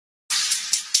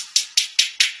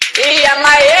Iya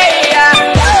Maya,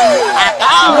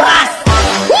 atas.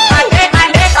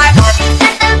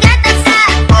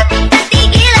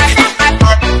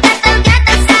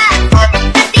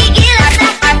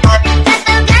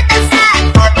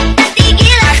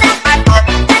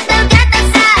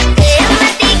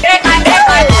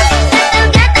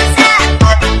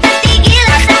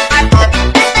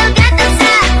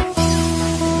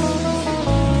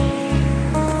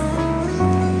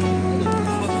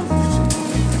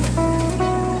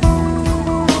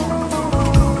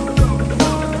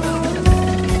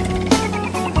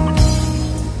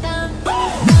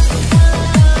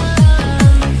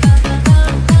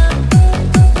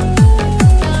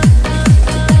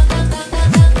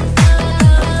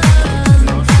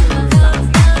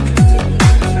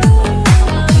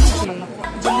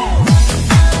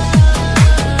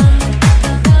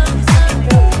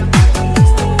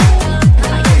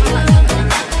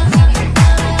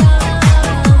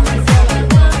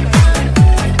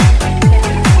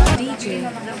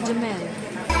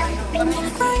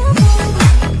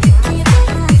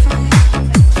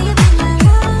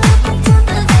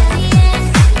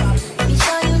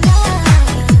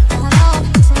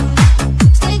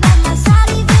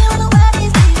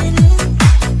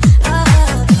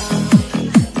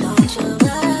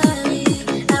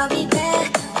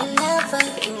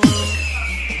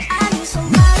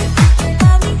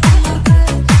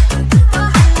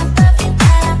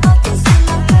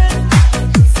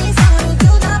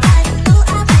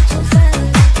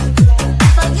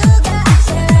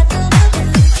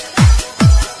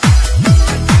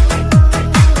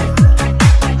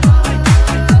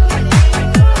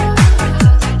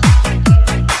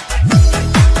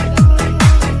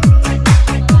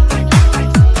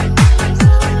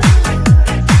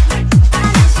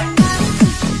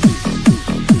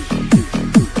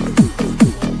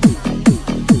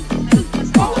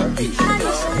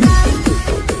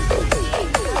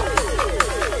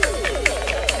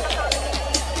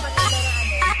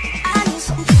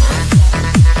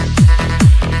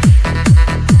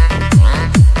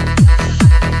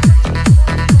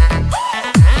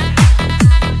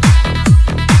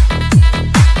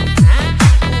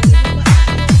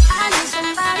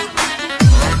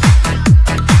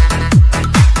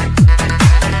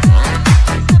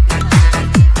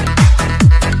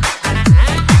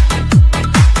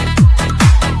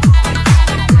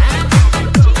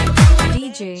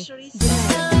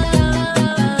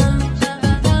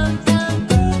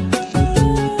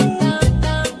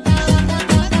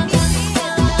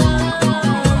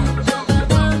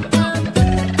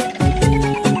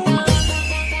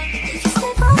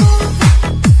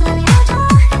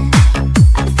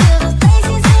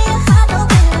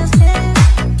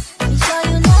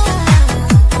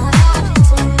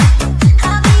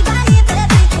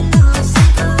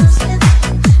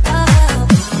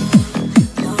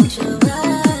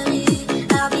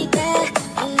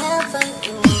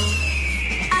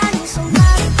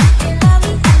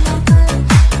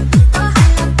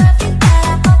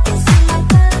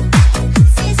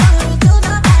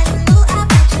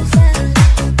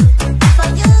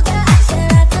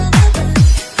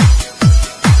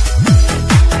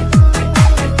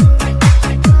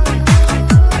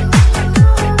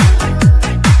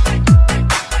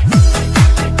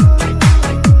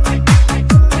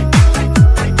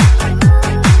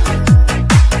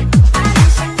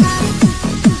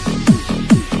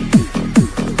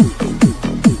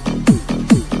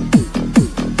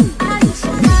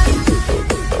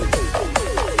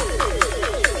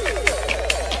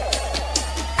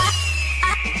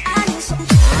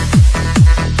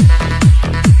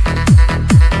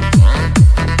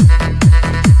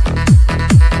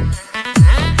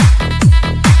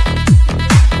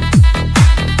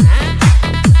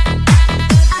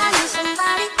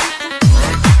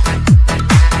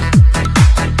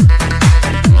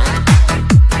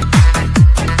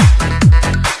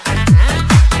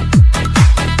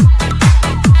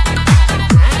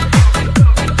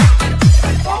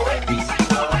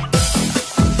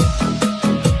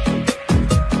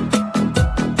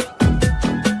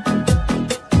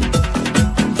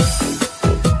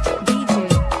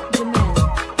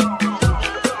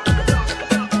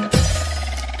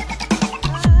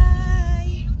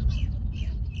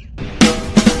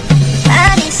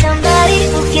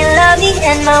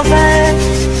 and my word.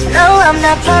 No, I'm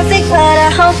not perfect, but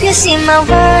I hope you see my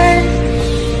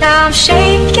word. Now I'm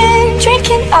shaking,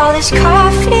 drinking all this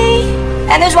coffee,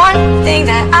 and there's one thing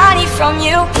that I need from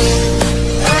you.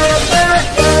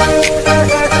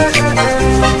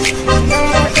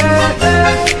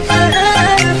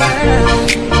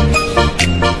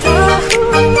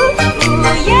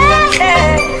 Ooh,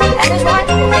 yeah.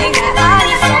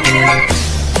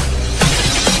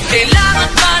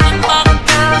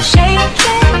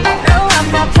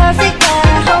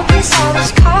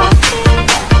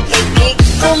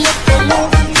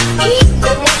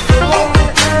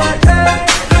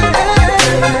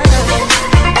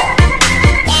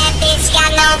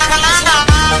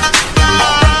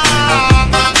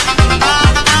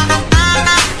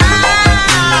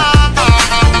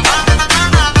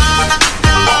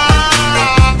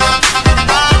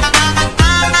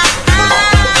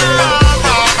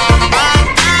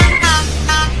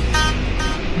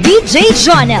 DJ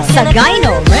Jonel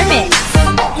Sagayno Remix.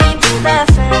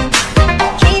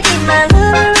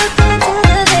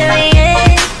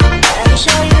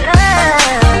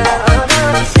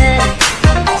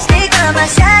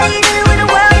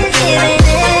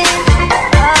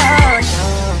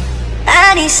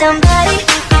 Somebody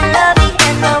who can love me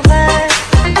and my word.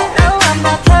 No, I'm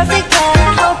not perfect, but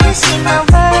I hope you see my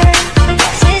word.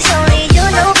 Since only you,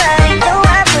 nobody know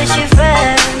I push you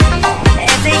first.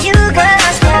 And for you, girl,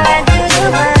 I swear I do the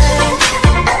work.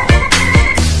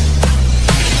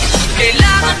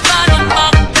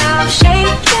 Now I'm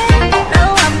shaking. No,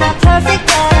 I'm not perfect,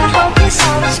 but I hope you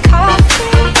saw this coffee.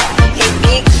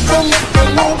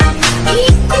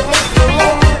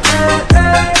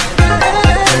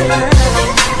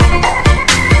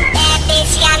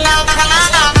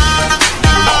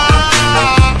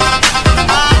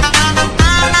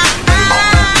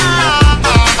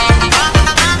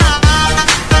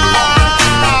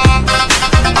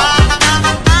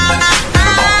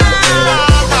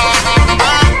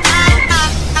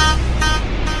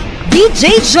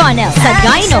 DJ Jonel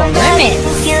Sagayno Remix.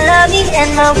 You love me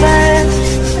and my word.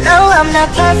 No, I'm not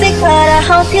perfect, but I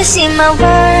hope you see my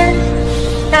word.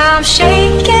 Now I'm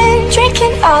shaking,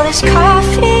 drinking all this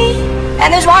coffee.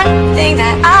 And there's one thing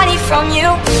that I need from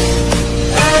you.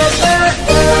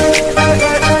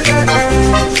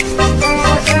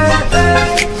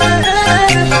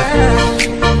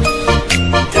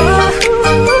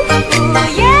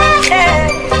 Yeah,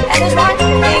 and there's one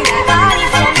thing that I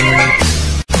need from you.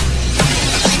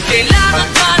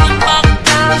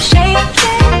 I'm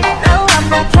shaking. No, I'm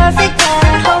not perfect, but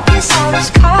I hope you saw this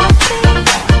coffee.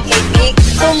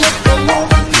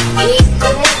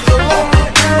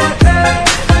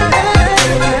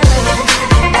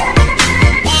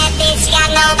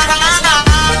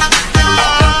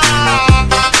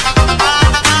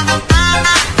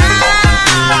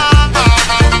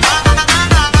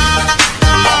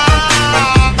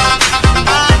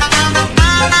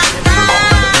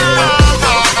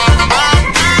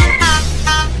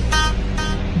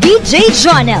 DJ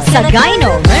Jonel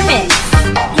Sagayno Remix.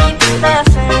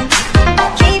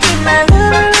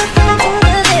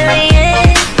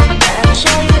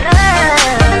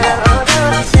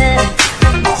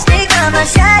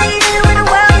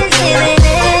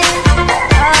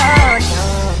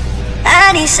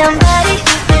 Somebody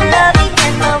who can love me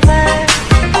and my word.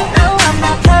 No, I'm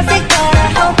not perfect, but I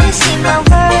hope you see my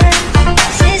word.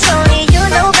 Since only you,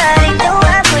 nobody know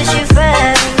I push you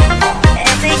first.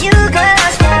 And for you, girl, I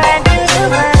swear I do the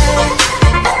work.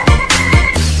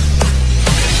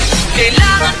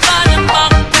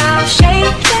 Now I'm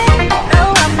shaking. No,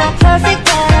 I'm not perfect,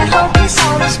 but I hope you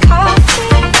saw this coffee.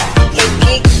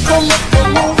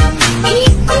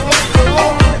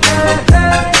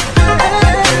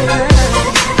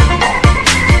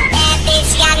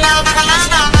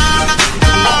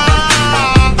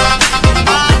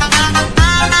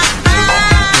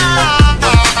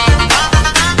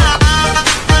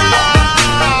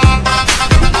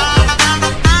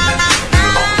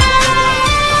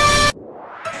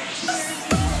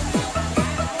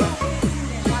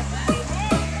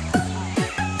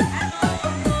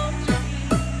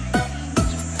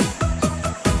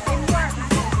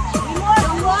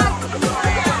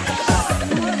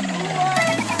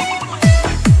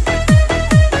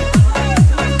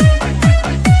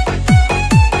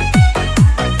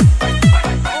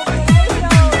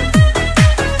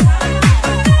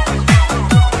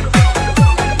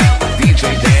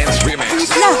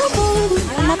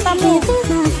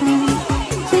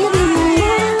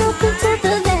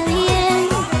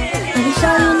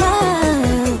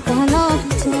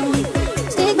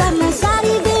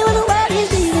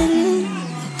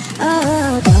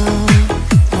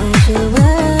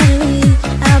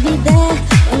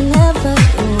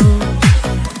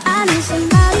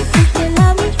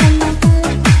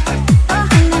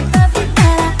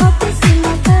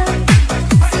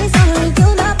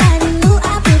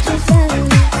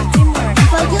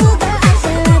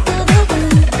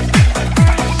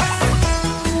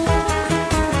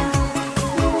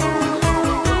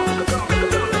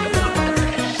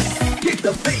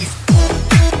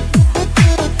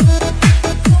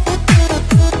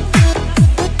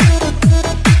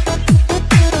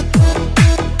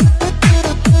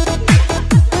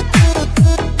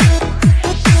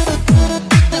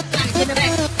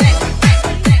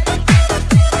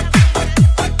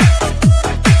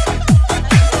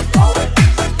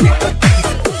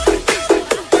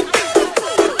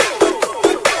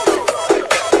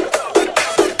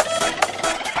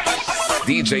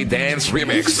 DJ Dance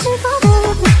Remix.